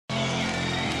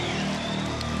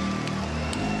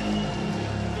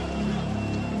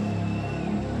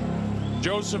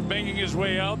Joseph making his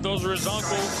way out. Those are his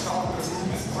uncles.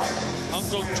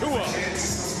 Uncle Tua.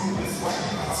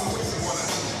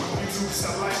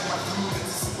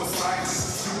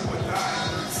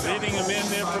 Leading him in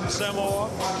there from Samoa.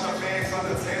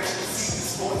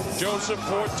 Joseph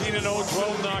 14-0,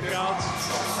 12 knockouts.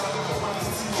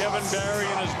 Kevin Barry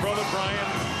and his brother Brian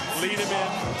lead him in.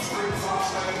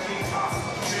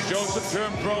 Joseph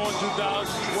turned pro in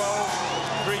 2012.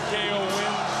 3 KO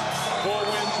wins, 4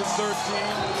 wins in 13,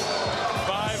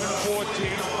 5 and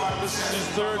 14. This is his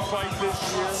 3rd fight this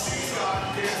year.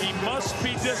 He must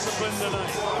be disciplined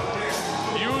tonight.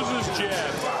 Use his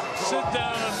jab, sit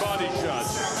down on body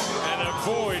shots, and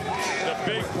avoid the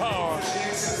big power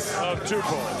of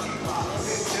Tupou.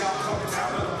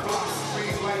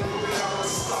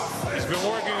 He's been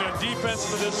working on defense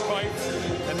for this fight,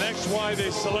 and that's why they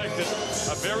selected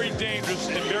a very dangerous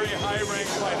and very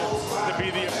high-ranked fighter to be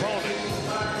the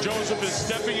opponent. Joseph is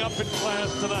stepping up in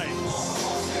class tonight.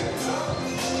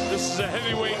 This is a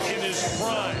heavyweight in his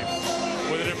prime,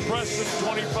 with an impressive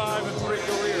 25-3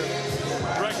 career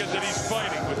record that he's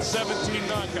fighting, with 17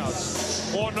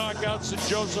 knockouts. More knockouts than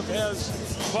Joseph has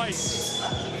fights.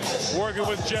 Working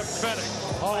with Jeff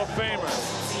Fennick, Hall of Famer.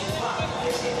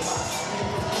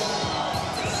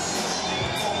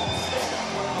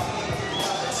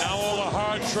 Now all the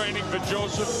hard training for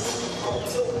Joseph,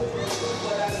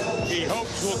 he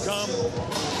hopes will come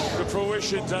to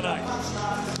fruition tonight.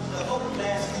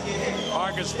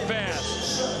 Parker's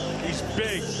fast, he's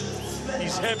big,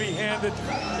 he's heavy-handed,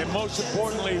 and most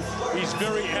importantly, he's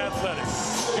very athletic.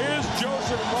 Here's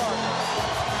Joseph Parker.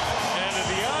 And at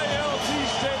the ILT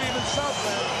Stadium in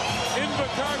Southland,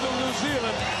 Invercargill, New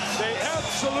Zealand, they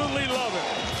absolutely love it.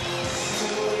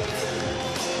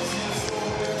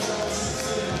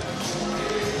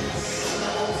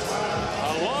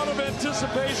 A lot of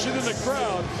anticipation in the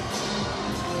crowd.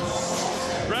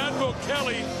 Granville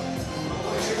Kelly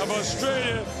of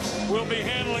Australia will be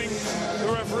handling the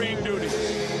refereeing duties.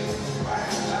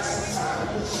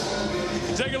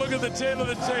 Take a look at the tail of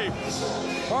the tape.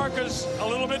 Parker's a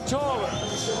little bit taller.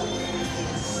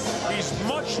 He's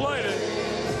much lighter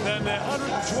than the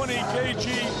 120 kg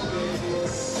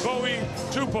Bowie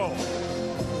Tupou.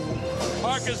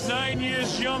 Parker's 9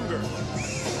 years younger.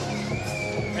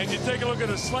 And you take a look at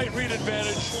a slight reach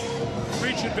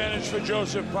advantage for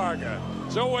Joseph Parker.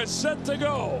 So we're set to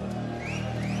go.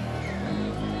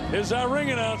 Here's our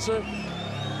ring announcer,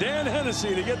 Dan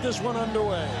Hennessy, to get this one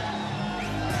underway.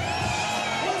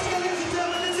 Once again, ladies and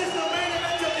gentlemen, this is the main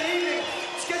event of the evening,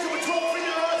 scheduled with 12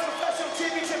 freedom rounds professional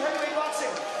championship heavyweight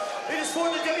boxing. It is for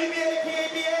the WBA,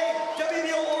 PABA,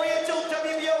 WBO Oriental,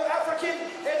 WBO African,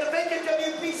 and the vacant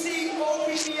WBC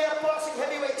OPBF boxing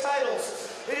heavyweight titles.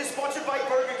 It is sponsored by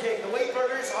Burger King. The weight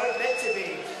burgers are meant to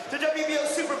be. The WBO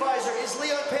supervisor is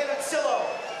Leon Panancillo.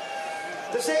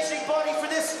 The sanctioning body for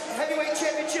this heavyweight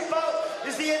championship bout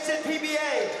is the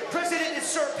NZPBA. President is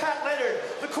Sir Pat Leonard.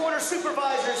 The corner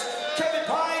supervisors, Kevin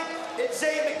Pine and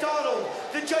Zay McDonald.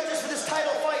 The judges for this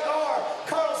title fight are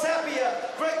Carl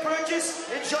Zappia, Greg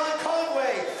Burgess, and John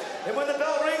Conway. And when the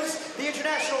bell rings, the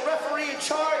international referee in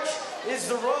charge is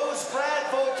the Rose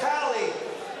Brad Vocali.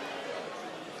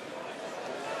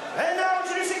 And now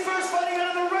introducing first, fighting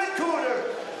out of the red corner.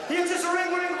 He enters the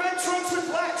ring wearing red trunks with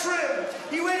black trim.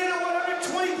 He weighed in at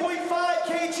 120.5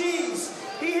 kgs.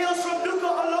 He hails from Nuka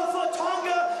Alofa,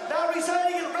 Tonga, now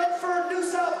residing in Redfern, New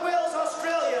South Wales,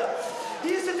 Australia.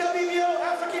 He is the WBO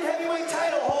African heavyweight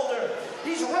title holder.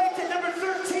 He's ranked at number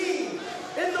 13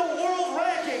 in the world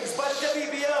rankings by the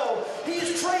WBO. He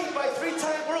is trained by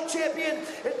 3-time world champion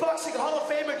and boxing Hall of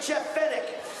Famer Jeff Fennick.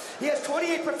 He has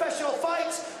 28 professional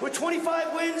fights with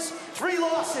 25 wins, 3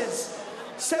 losses.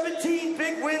 17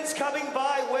 big wins coming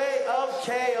by way of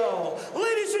KO.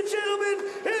 Ladies and gentlemen,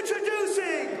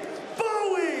 introducing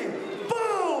Bowie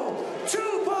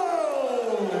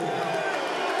Tupou.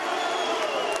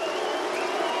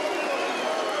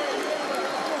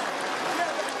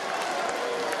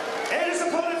 And his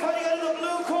opponent fighting out of the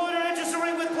blue corner, enters the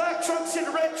ring with black trunks and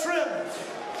red trim.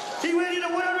 He weighed in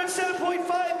at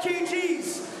 107.5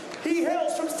 kgs. He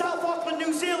hails from South Auckland,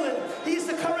 New Zealand. He is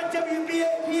the current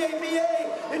WBA,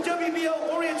 PABA, and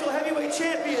WBO Oriental Heavyweight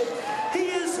Champion.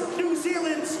 He is New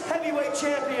Zealand's heavyweight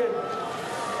champion.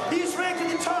 He's ranked in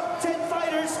the top 10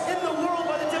 fighters in the world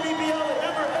by the WBO at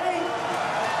number 8.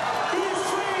 He is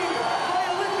trained by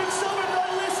Olympic silver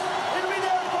medalist and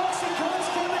renowned boxing coach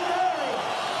Kevin Barry.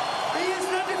 He is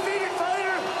an undefeated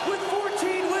fighter with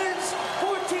 14 wins,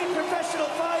 14 professional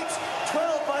fights,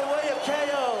 12 by way of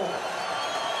KO.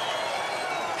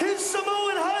 His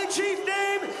Samoan High Chief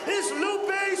name is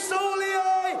Lupe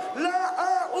Soliai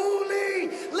La'auli.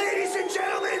 Ladies and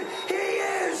gentlemen, he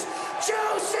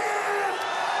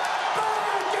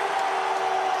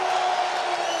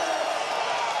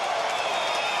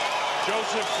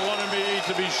Joseph wanted me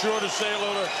to be sure to say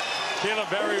hello to Caleb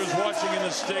Barry, who's watching in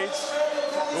the States,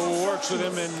 who works with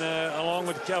him in, along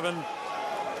with Kevin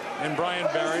and Brian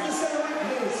Barry.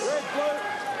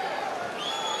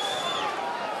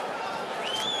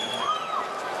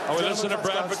 Oh, we listen to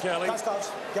Brad McKelly.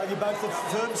 Gave you both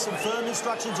some firm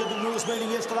instructions at the rules meeting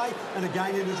yesterday and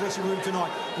again in the dressing room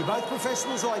tonight. You're both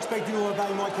professionals. I expect you to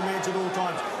obey my commands at all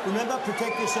times. Remember,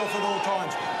 protect yourself at all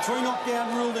times. 3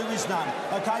 knockdown rule, there is none.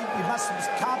 Okay, you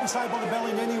can't be saved by the bell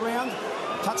in any round.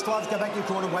 Touch gloves, go back in your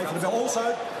corner, wait for the bell.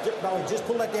 Also, Bowie, just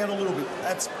pull that down a little bit.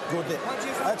 That's good there.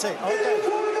 That's it. Okay.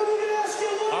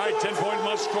 All right, 10-point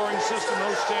must scoring system,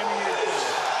 no standing aces.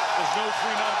 There's no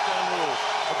 3 knockdown rule.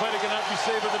 A fighter cannot be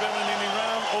saved with the bell in any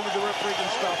round. Only the referee can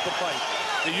stop the fight.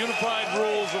 The unified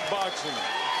rules of boxing.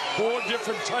 4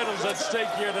 different titles at stake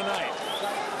here tonight.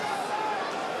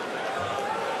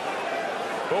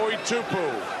 Bowie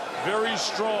Tupou, very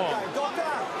strong. Okay, doctor.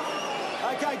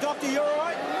 Okay, doctor, you all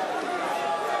right?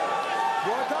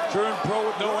 You okay? Turned pro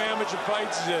with no amateur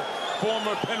fights. He's a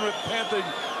former Penrith Panther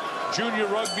junior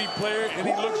rugby player, and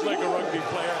he looks like a rugby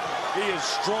player. He is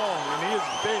strong, and he is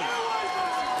big.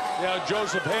 Now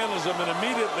Joseph handles him, and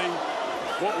immediately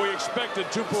what we expected,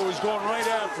 Tupou is going right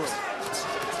after him.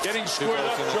 Getting squared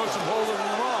up, Joseph holding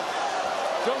him off.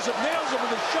 Joseph nails him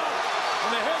with a shot in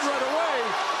the head right away.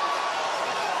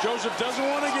 Joseph doesn't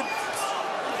want to get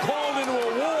called into a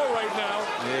war right now.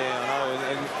 Yeah, I know,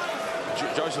 and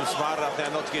Joseph's smart enough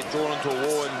now not to get drawn into a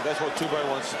war, and that's what Tupou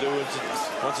wants to do.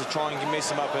 Wants to try and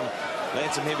mess him up and land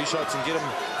some heavy shots and get him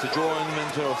to draw him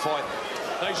into a fight.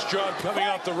 Nice job coming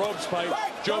off the ropes by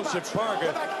Joseph Parker.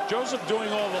 Joseph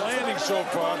doing all the landing so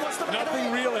far.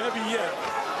 Nothing real heavy yet.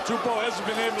 Tupou hasn't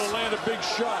been able to land a big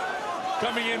shot.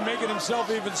 Coming in, making himself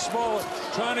even smaller,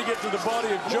 trying to get to the body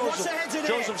of Joseph.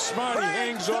 Joseph's smart, he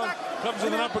hangs on, comes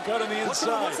with an uppercut on the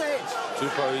inside.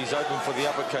 Tupou, he's open for the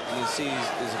uppercut. You can see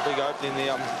there's a big opening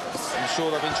there. I'm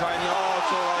sure they've been training. Oh, it's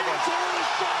all over.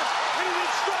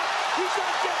 He's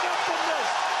not getting up from this.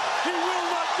 He will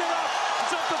not get up.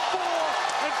 It's up to 4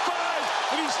 and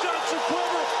 5, and he starts to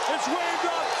quiver. It's waved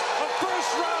up. A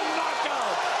first-round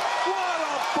knockout. What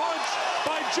a punch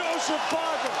by Joseph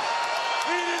Parker.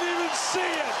 He didn't even see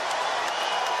it.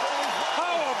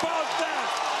 How about that?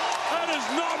 That is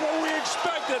not what we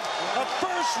expected. A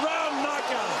first-round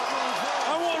knockout.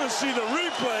 I want to see the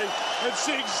replay and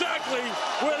see exactly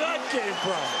where that came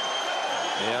from.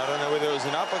 Yeah, I don't know whether it was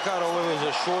an uppercut or whether it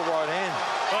was a short right hand.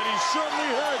 But he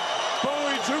certainly hurt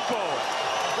Bowie Tupou.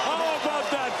 How about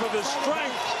that for the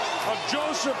strength of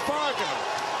Joseph Parker?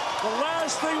 The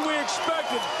last thing we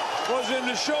expected was him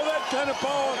to show that kind of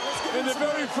power in the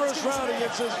very first round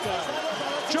against this guy.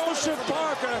 Joseph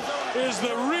Parker is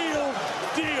the real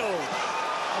deal.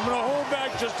 I'm going to hold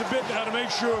back just a bit now to make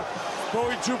sure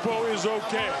Bowie Tupou is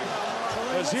okay.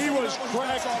 As he was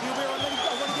cracked.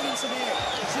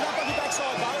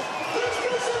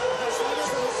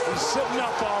 He's sitting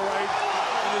up all right,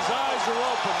 and his eyes are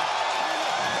open.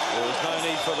 There was no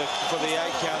need for the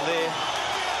 8 count there.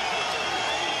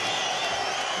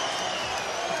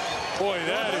 Boy,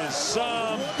 that is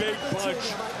some big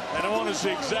punch. And I want to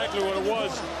see exactly what it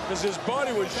was, because his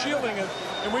body was shielding it,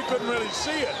 and we couldn't really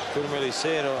see it. Couldn't really see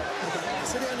it.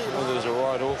 Whether it was a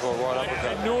right hook or a right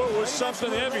uppercut. I knew it was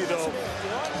something heavy, though,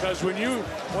 because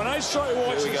when I saw it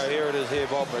watching. Here we go. Here it is. Here,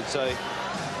 Bob. I'd say.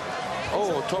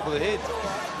 Oh, top of the head.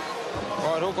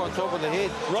 Right hook on top of the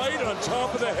head. Right on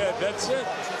top of the head. That's it.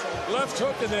 Left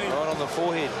hook, and then right on the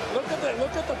forehead. Look at that.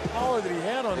 Look at the power that he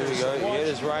had on this. There we go. He had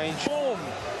his range. Boom.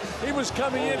 He was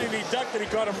coming in, and he ducked, and he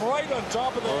got him right on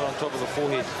top of the head. Right on top of the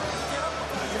forehead.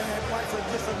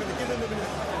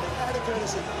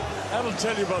 That'll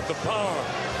tell you about the power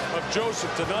of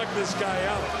Joseph to knock this guy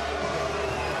out.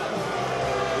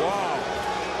 Wow.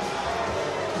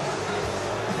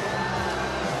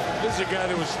 This is a guy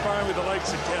that was sparring with the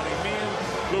likes of Kenny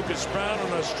Meehan, Lucas Brown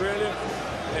in Australia,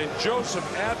 and Joseph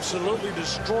absolutely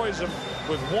destroys him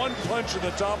with one punch in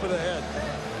the top of the head.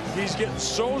 He's getting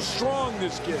so strong,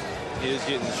 this kid. He is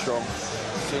getting strong.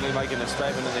 Certainly making a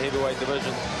statement in the heavyweight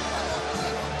division.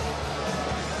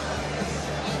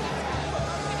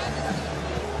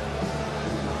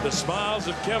 The smiles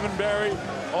of Kevin Barry,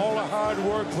 all the hard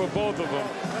work for both of them.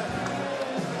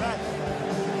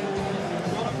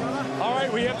 All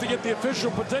right, we have to get the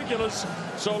official particulars,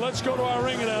 so let's go to our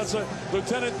ring announcer,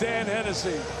 Lieutenant Dan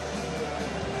Hennessy.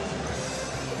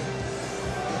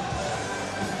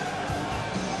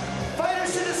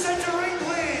 Fighters to the center ring,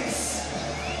 please.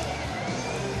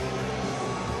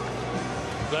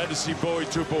 Glad to see Bowie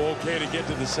Tupou okay to get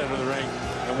to the center of the ring.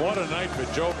 And what a night for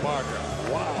Joe Parker.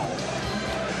 Wow.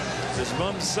 His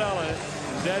mom Sally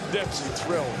and Dad Dempsey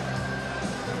thrilled.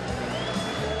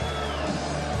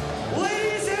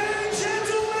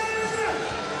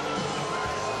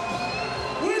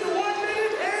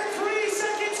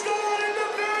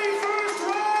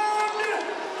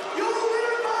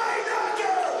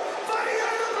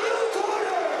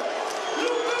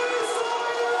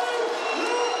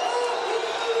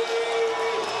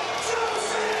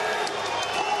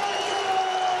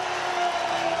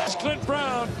 Clint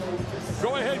Brown.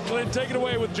 Go ahead, Clint. Take it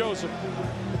away with Joseph.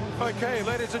 Okay,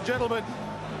 ladies and gentlemen,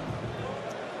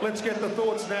 let's get the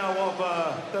thoughts now of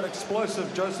that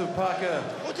explosive Joseph Parker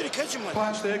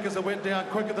punch there, because it went down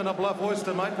quicker than a bluff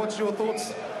oyster, mate. What's your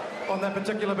thoughts on that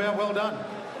particular bout? Well done.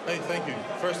 Hey, thank you.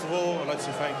 First of all, I'd like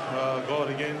to thank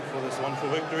God again for this wonderful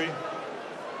victory.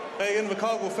 Hey,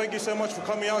 Invercargill, thank you so much for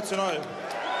coming out tonight.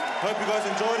 Hope you guys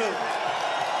enjoyed it.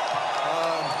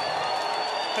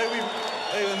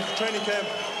 Hey, in training camp,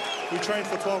 we trained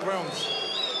for 12 rounds.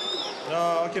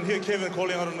 I can hear Kevin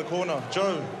calling out in the corner,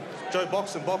 Joe,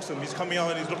 box him. He's coming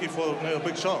out and he's looking for a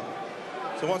big shot.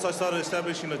 So once I started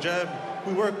establishing the jab,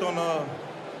 we worked on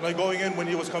going in when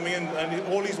he was coming in, and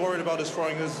all he's worried about is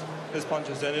throwing his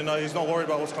punches, and he's not worried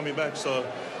about what's coming back. So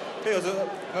yeah,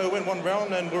 we went one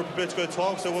round and we're prepared to go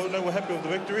 12, so we're happy with the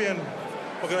victory, and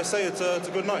what can I say, it's a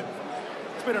good night.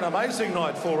 It's been an amazing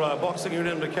night for boxing in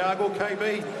Invercargill.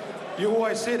 KB, you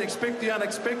always said expect the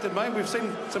unexpected, mate. We've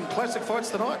seen some classic fights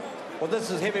tonight. Well,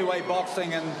 this is heavyweight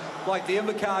boxing, and like the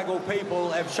Invercargill people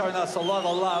have shown us a lot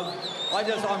of love. I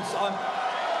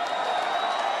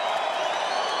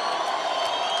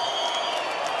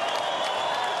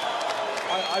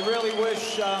really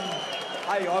wish,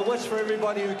 I wish for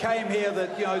everybody who came here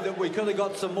that, that we could have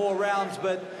got some more rounds,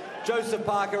 but Joseph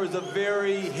Parker is a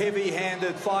very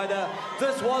heavy-handed fighter.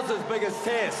 This was his biggest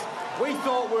test. We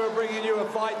thought we were bringing you a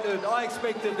fight that I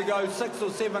expected to go 6 or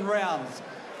 7 rounds.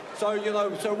 So,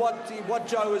 so what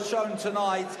Joe has shown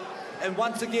tonight, and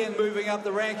once again moving up the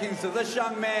rankings, that this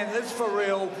young man is for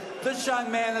real. This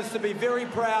young man is to be very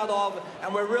proud of,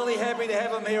 and we're really happy to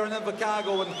have him here in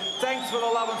Invercargill, and thanks for the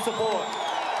love and support.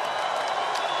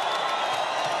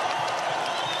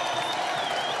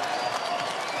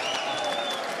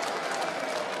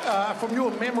 From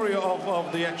your memory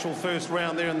of the actual first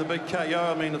round there in the big KO,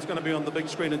 I mean, it's going to be on the big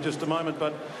screen in just a moment,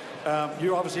 but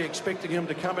you're obviously expecting him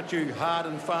to come at you hard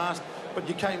and fast, but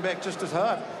you came back just as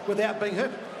hard without being hit.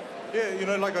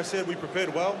 Yeah, like I said, we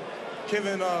prepared well.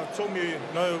 Kevin told me,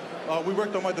 we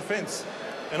worked on my defense,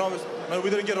 and we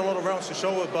didn't get a lot of rounds to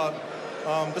show it, but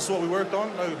this is what we worked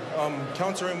on,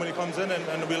 countering when he comes in,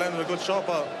 and we landed a good shot.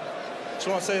 But I just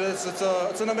want to say this,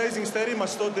 it's an amazing stadium. I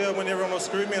stood there when everyone was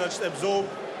screaming, and I just absorbed.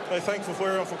 Thankful for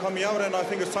everyone for coming out, and I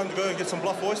think it's time to go and get some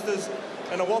bluff oysters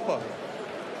and a whopper.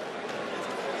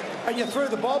 And you threw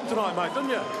the bomb tonight, mate, didn't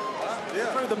you? Yeah. You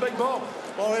threw the big bomb.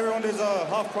 Well, everyone, there's a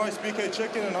half-price BK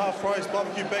chicken and half-price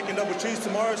barbecue bacon double cheese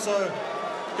tomorrow, so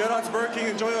go down to Burger King,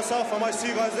 enjoy yourself. I might see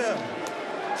you guys there.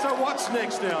 So what's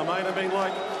next now, mate? I mean,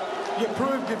 like, you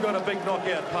proved you've got a big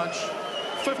knockout punch.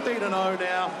 15-0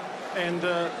 now, and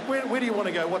where do you want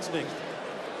to go? What's next?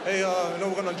 Hey,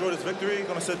 we're going to enjoy this victory.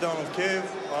 Going to sit down with Kev,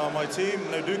 my team,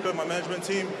 Duca, my management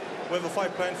team. We have a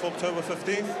fight planned for October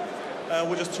 15th.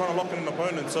 We're just trying to lock in an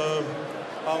opponent. So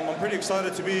I'm pretty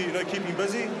excited to be, keeping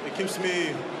busy. It keeps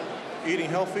me eating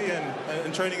healthy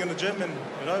and training in the gym, and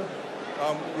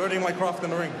learning my craft in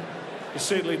the ring. You're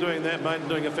certainly doing that, mate, and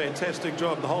doing a fantastic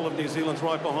job. The whole of New Zealand's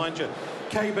right behind you.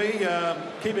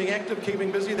 KB, keeping active,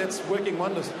 keeping busy, that's working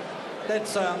wonders.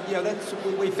 That's,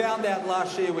 we found out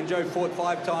last year when Joe fought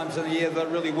 5 times in a year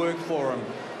that really worked for him.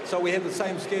 So we have the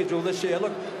same schedule this year.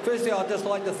 Look, firstly, I'd just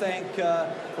like to thank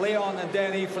Leon and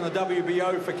Danny from the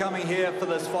WBO for coming here for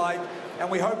this fight. And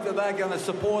we hope that they're going to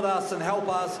support us and help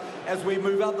us as we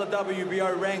move up the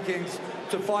WBO rankings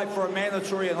to fight for a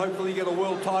mandatory and hopefully get a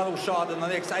world title shot in the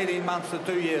next 18 months to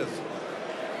 2 years.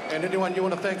 And anyone you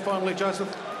want to thank finally, Joseph?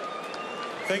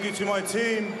 Thank you to my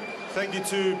team. Thank you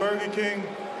to Burger King.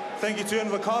 Thank you to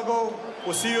Invercargill.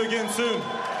 We'll see you again soon.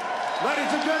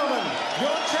 Ladies and gentlemen,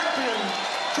 your champion,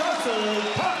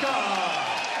 Joseph Parker.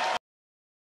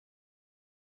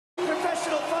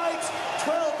 Professional fights,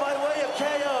 12 by way of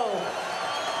KO.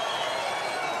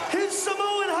 His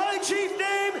Samoan High Chief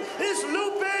name is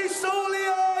Lupe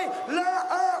Soliai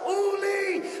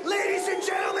La'auli. Ladies and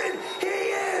gentlemen, he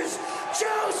is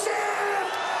Joseph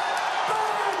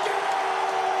Parker.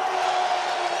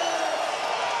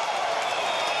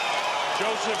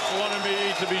 Joseph wanted me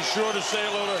to be sure to say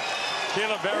hello to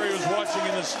Caleb Barry, who's watching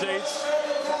in the States,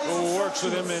 who works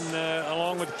with him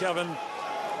along with Kevin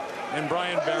and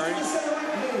Brian Barry.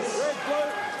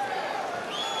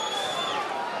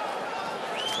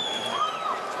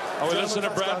 We listen to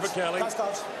Brad McKelly.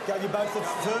 Gave you both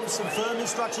some firm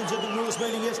instructions at the rules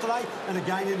meeting yesterday and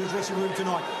again in the dressing room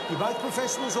tonight. You're both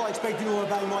professionals. I expect you to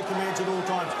obey my commands at all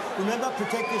times. Remember,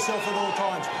 protect yourself at all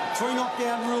times. 3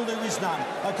 knockdown rule, there is none.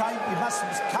 Okay,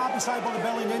 can't be saved by the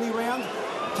bell in any round.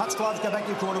 Touch gloves, go back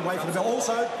to your corner, wait for the bell.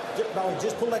 Also, Bowie,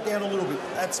 just pull that down a little bit.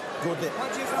 That's good there.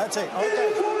 That's it.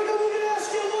 Okay.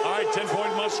 All right,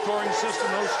 10-point must scoring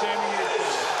system, no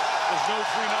standing. There's no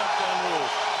 3 knockdown rule.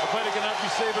 The fighter cannot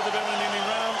be saved at the bell in any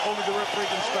round. Only the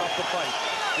referee can stop the fight.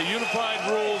 The unified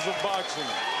rules of boxing.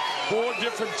 4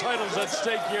 different titles at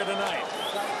stake here tonight.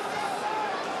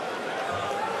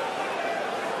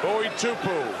 Bowie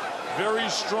Tupou, very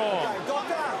strong.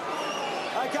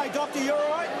 Okay, Doctor, you're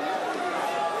all right?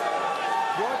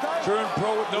 You okay? Turned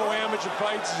pro with no amateur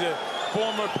fights. He's a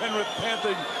former Penrith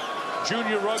Panther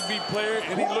junior rugby player,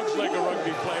 and he looks like a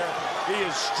rugby player. He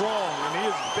is strong, and he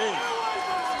is big.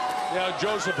 Now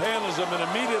Joseph handles him, and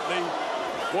immediately,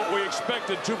 what we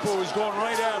expected, Tupou is going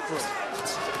right after him.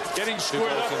 Getting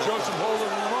squared up, Joseph holding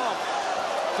him off.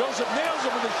 Joseph nails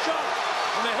him with a shot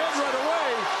on the head right away.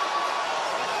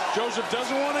 Joseph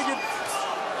doesn't want to get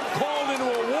called into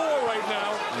a war right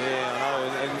now. Yeah, I know,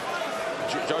 and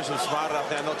Joseph's smart enough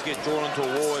now not to get drawn into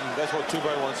a war, and that's what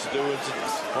Tupou wants to do,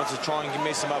 wants to try and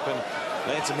mess him up and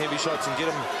land some heavy shots and get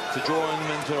him to draw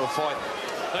him into a fight.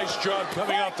 Nice job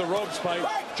coming off the ropes by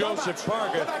Joseph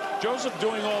Parker. Joseph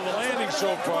doing all the landing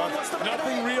so far.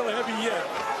 Nothing real heavy yet.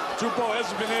 Tupou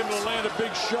hasn't been able to land a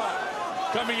big shot.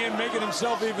 Coming in, making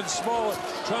himself even smaller,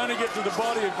 trying to get to the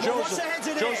body of Joseph.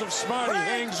 Joseph's smart, he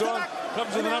hangs on,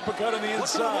 comes with an uppercut on the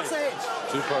inside.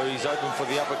 Tupou, he's open for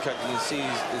the uppercut. You can see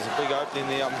there's a big opening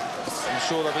there. I'm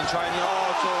sure they've been training.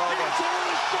 Oh, it's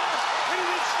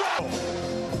all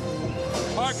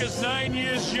over. Parker's 9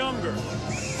 years younger.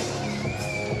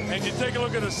 And you take a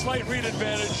look at a slight reach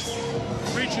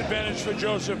advantage for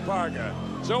Joseph Parker.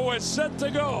 So we're set to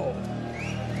go.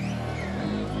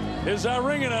 Here's our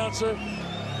ring announcer,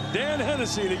 Dan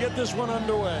Hennessy, to get this one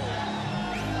underway.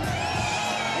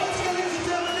 Once again, ladies and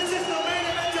gentlemen, this is the main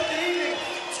event of the evening.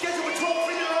 Scheduled for 12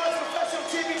 freedom rounds professional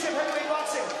championship heavyweight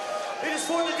boxing. It is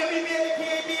for the WBA,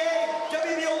 PABA,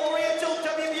 WBO Oriental,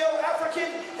 WBO African,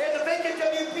 and the vacant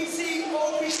WBC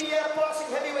OPBF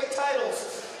boxing heavyweight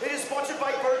titles. It is sponsored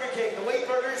by Burger King. The weight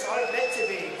burgers are meant to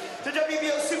be. The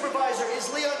WBO supervisor is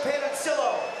Leon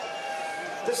Panancillo.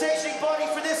 The sanctioning body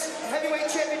for this heavyweight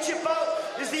championship bout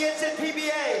is the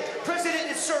NZPBA. President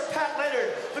is Sir Pat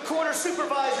Leonard. The corner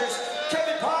supervisors,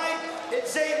 Kevin Pine and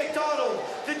Zane McDonald.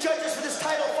 The judges for this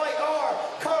title fight are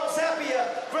Carl Zappia,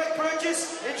 Greg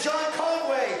Burgess, and John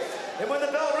Conway. And when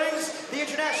the bell rings, the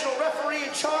international referee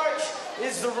in charge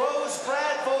is the Rose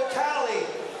Brad Vocali.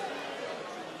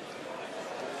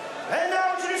 And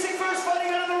now introducing first,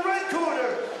 fighting out of the red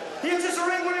corner. He enters the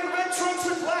ring wearing red trunks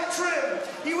with black trim.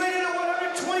 He weighed in at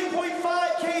 120.5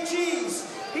 kgs.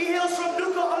 He hails from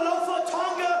Nuku'alofa,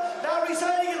 Tonga, now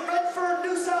residing in Redfern,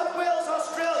 New South Wales,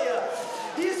 Australia.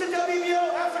 He is the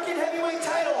WBO African heavyweight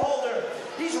title holder.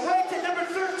 He's ranked at number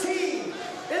 13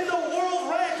 in the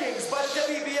world rankings by the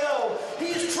WBO.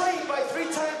 He is trained by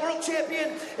 3-time world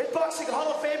champion and boxing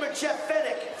Hall of Famer Jeff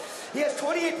Fennick. He has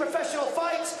 28 professional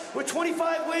fights with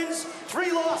 25 wins,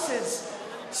 3 losses.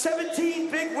 17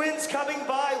 big wins coming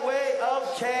by way of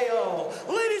KO.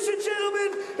 Ladies and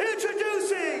gentlemen,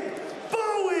 introducing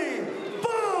Bowie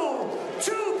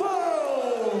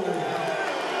Tupou.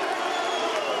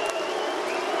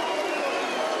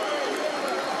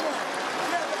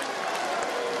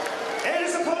 And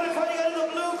his opponent fighting out of the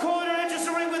blue corner enters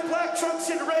the ring with black trunks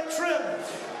and red trim.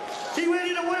 He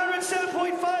weighed in at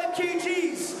 107.5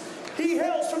 kgs. He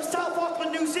hails from South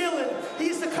Auckland, New Zealand. He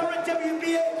is the current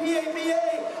WBA,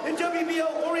 PABA, and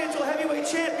WBO Oriental heavyweight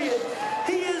champion.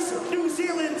 He is New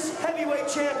Zealand's heavyweight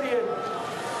champion.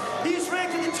 He is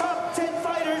ranked in the top 10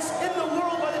 fighters in the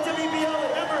world by the WBO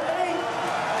at number 8.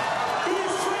 He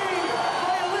is trained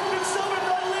by Olympic silver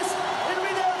medalist and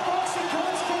renowned boxing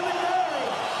coach Kevin Barry.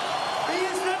 He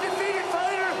is an undefeated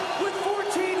fighter with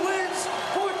 14 wins,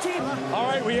 14. All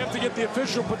right, we have to get the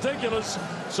official particulars,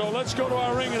 so let's go to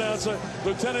our ring announcer,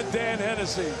 Lieutenant Dan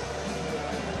Hennessy.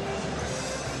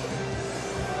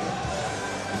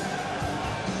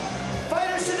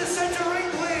 Fighters to the center ring,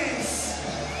 please.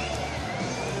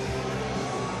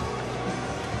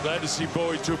 Glad to see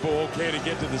Bowie Tupou okay to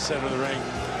get to the center of the ring.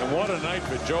 And what a night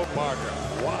for Joe Parker.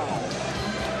 Wow.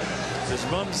 His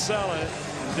mom Sally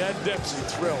and Dad Dempsey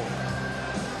thrilled.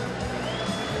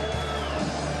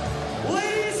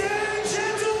 Ladies and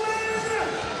gentlemen,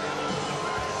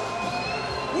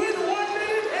 with 1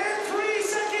 minute and 3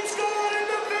 seconds gone in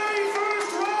the very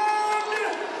first round,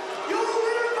 your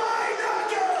winner by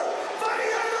knockout,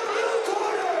 fighting out of the blue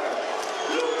corner,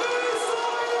 Joseph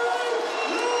Parker.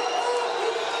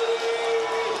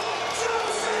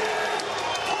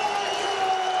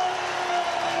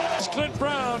 It's Clint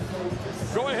Brown.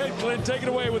 Go ahead, Clint. Take it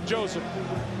away with Joseph.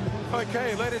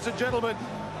 Okay, ladies and gentlemen,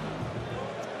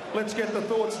 let's get the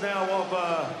thoughts now of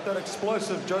that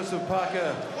explosive Joseph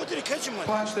Parker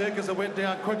punch there, because it went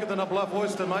down quicker than a bluff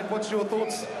oyster, mate. What's your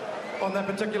thoughts on that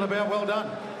particular bout? Well done.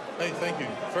 Hey, thank you.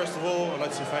 First of all, I'd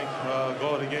like to thank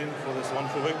God again for this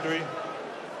wonderful victory.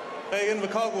 Hey,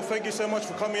 Invercargill, thank you so much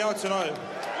for coming out tonight.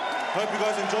 Hope you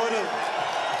guys enjoyed it.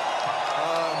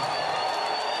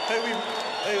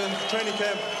 Hey, in training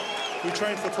camp, we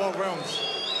trained for 12 rounds.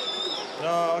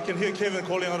 I can hear Kevin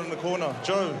calling out in the corner,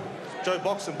 Joe,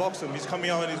 box him. He's coming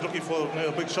out and he's looking for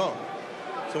a big shot.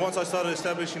 So once I started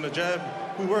establishing the jab,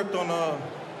 we worked on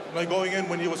going in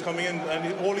when he was coming in,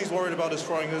 and all he's worried about is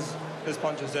throwing his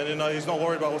punches, and he's not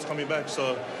worried about what's coming back.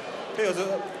 So yeah,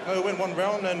 I went one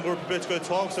round, and we're prepared to go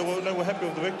 12. So we're happy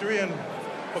with the victory, and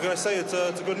what can I say? It's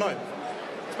a good night.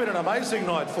 It's been an amazing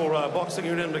night for boxing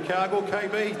in Invercargill.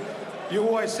 KB, you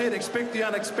always said expect the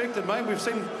unexpected, mate. We've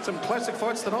seen some classic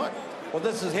fights tonight. Well,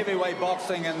 this is heavyweight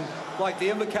boxing, and like the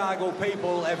Invercargill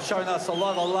people have shown us a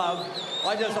lot of love.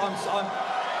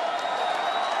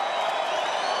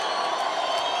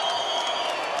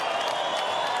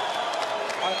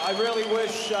 I really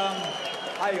wish,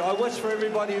 I wish for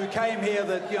everybody who came here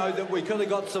that, that we could have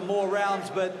got some more rounds,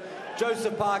 but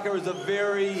Joseph Parker is a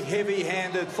very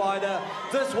heavy-handed fighter.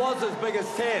 This was his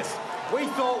biggest test. We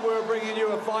thought we were bringing you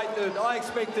a fight that I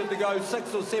expected to go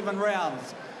 6 or 7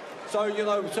 rounds. So,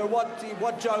 so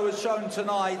what Joe has shown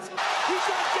tonight. He's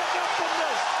not getting up from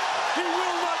this. He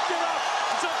will not get up.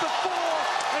 It's up to 4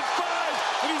 and 5,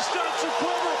 and he starts to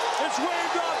quiver. It's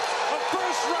waved up. A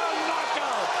first-round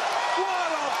knockout.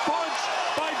 What a punch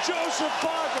by Joseph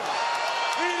Parker.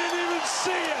 He didn't even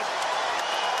see it.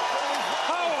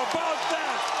 How about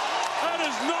that? That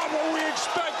is not what we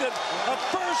expected. A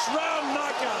first-round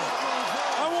knockout.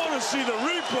 I want to see the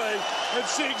replay and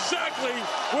see exactly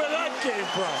where that came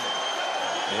from.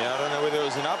 Yeah, I don't know whether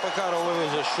it was an uppercut or whether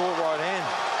it was a short right hand.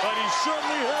 But he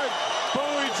certainly hurt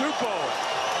Bowie Tupou.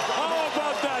 How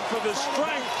about that for the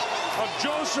strength of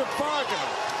Joseph Parker?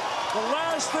 The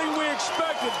last thing we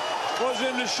expected was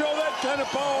him to show that kind of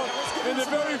power in the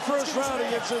very first round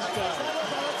against this guy.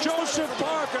 Joseph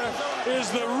Parker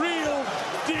is the real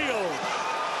deal.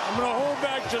 I'm going to hold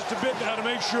back just a bit now to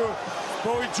make sure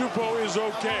Bowie Tupou is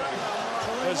okay.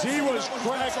 As he was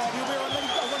cracked.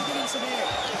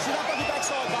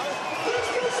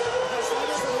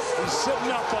 He's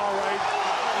sitting up all right,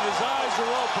 and his eyes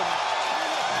are open.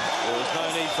 There was no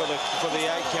need for the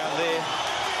 8 count there.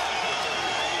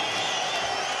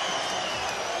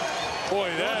 Boy,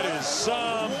 that is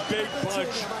some big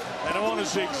punch. And I want to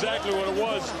see exactly what it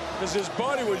was, because his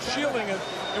body was shielding it,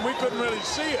 and we couldn't really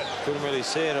see it. Couldn't really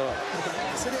see it.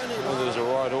 Whether it was a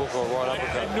right hook or a right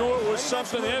uppercut. I knew it was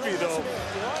something heavy, though,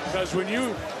 because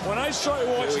when I saw it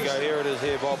watching. Here we go. Here it is.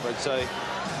 Here, Bob. I'd say.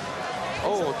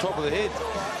 Oh, top of the head.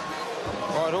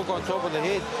 Right hook on top of the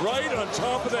head. Right on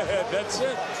top of the head. That's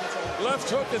it. Left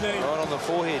hook, and then right on the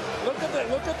forehead. Look at that.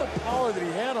 Look at the power that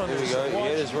he had on this. There we go. He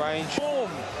had his range. Boom.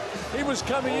 He was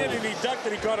coming in, and he ducked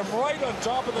it. He caught him right on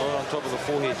top of the head. Right on top of the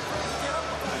forehead.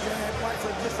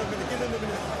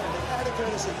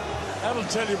 That'll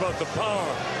tell you about the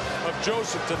power of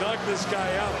Joseph to knock this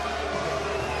guy out.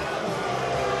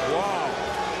 Wow.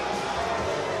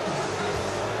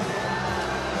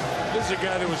 This is a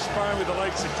guy that was sparring with the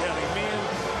likes of Kelly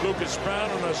Meehan, Lucas Brown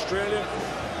in Australia,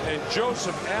 and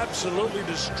Joseph absolutely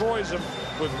destroys him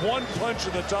with one punch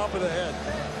in the top of the head.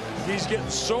 He's getting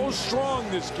so strong,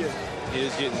 this kid. He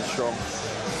is getting strong.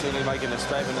 Certainly making a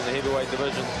statement in the heavyweight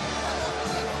division.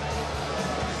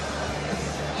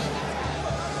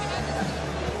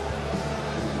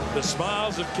 The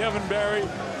smiles of Kevin Barry,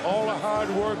 all the hard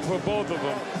work for both of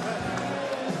them.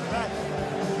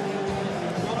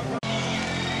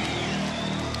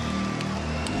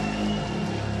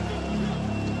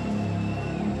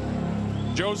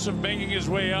 Joseph making his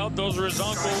way out. Those are his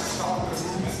uncles.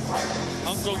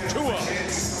 Uncle Tua.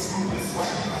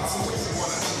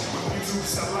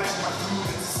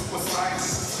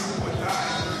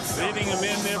 Leading him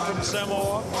in there from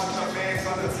Samoa.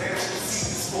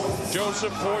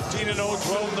 Joseph 14-0,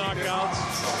 12 knockouts.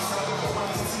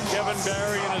 Kevin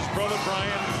Barry and his brother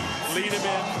Brian lead him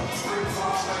in.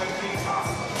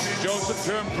 Joseph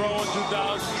turned pro in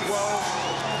 2012.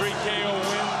 3 KO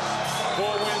wins. 4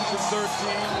 wins in 13,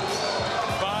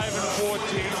 5 and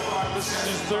 14. This is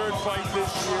his 3rd fight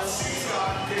this year.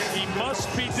 He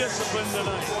must be disciplined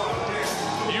tonight.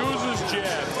 Use his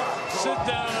jab, sit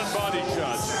down on body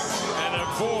shots, and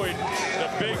avoid the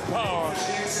big power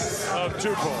of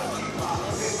Tupou.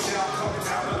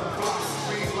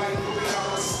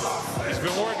 He's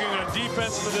been working on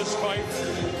defense for this fight,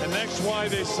 and that's why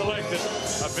they selected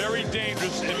a very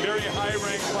dangerous and very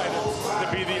high-ranked fighter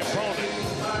to be the opponent.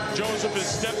 Joseph is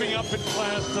stepping up in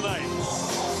class tonight.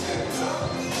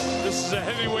 This is a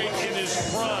heavyweight in his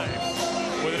prime.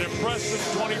 with an impressive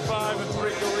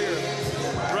 25-3 career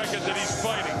record that he's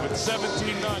fighting with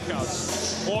 17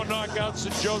 knockouts. More knockouts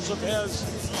than Joseph has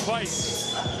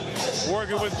fights.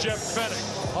 Working with Jeff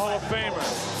Fennick, Hall of Famer.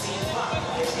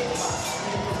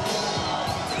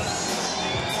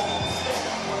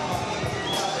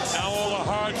 Now all the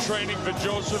hard training for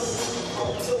Joseph,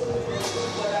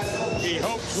 he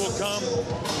hopes will come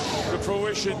to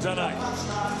fruition tonight.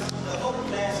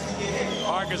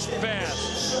 Parker's fast,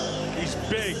 he's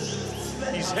big,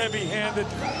 he's heavy-handed,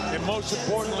 and most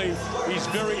importantly, he's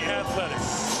very athletic.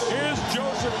 Here's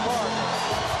Joseph Parker.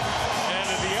 And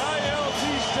at the ILT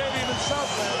Stadium in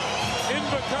Southland,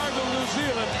 Invercargill, New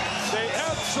Zealand, they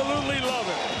absolutely love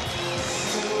it.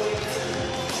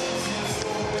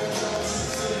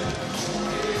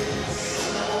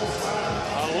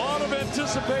 A lot of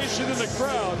anticipation in the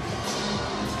crowd.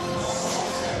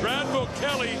 Bradwell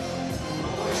Kelly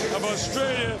of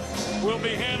Australia will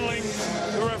be handling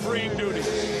the refereeing duties.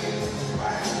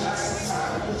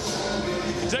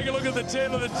 Take a look at the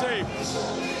tail of the tape.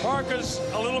 Parker's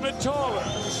a little bit taller.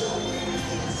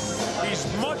 He's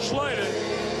much lighter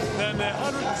than the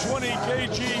 120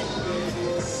 kg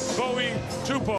Bowie Tupou.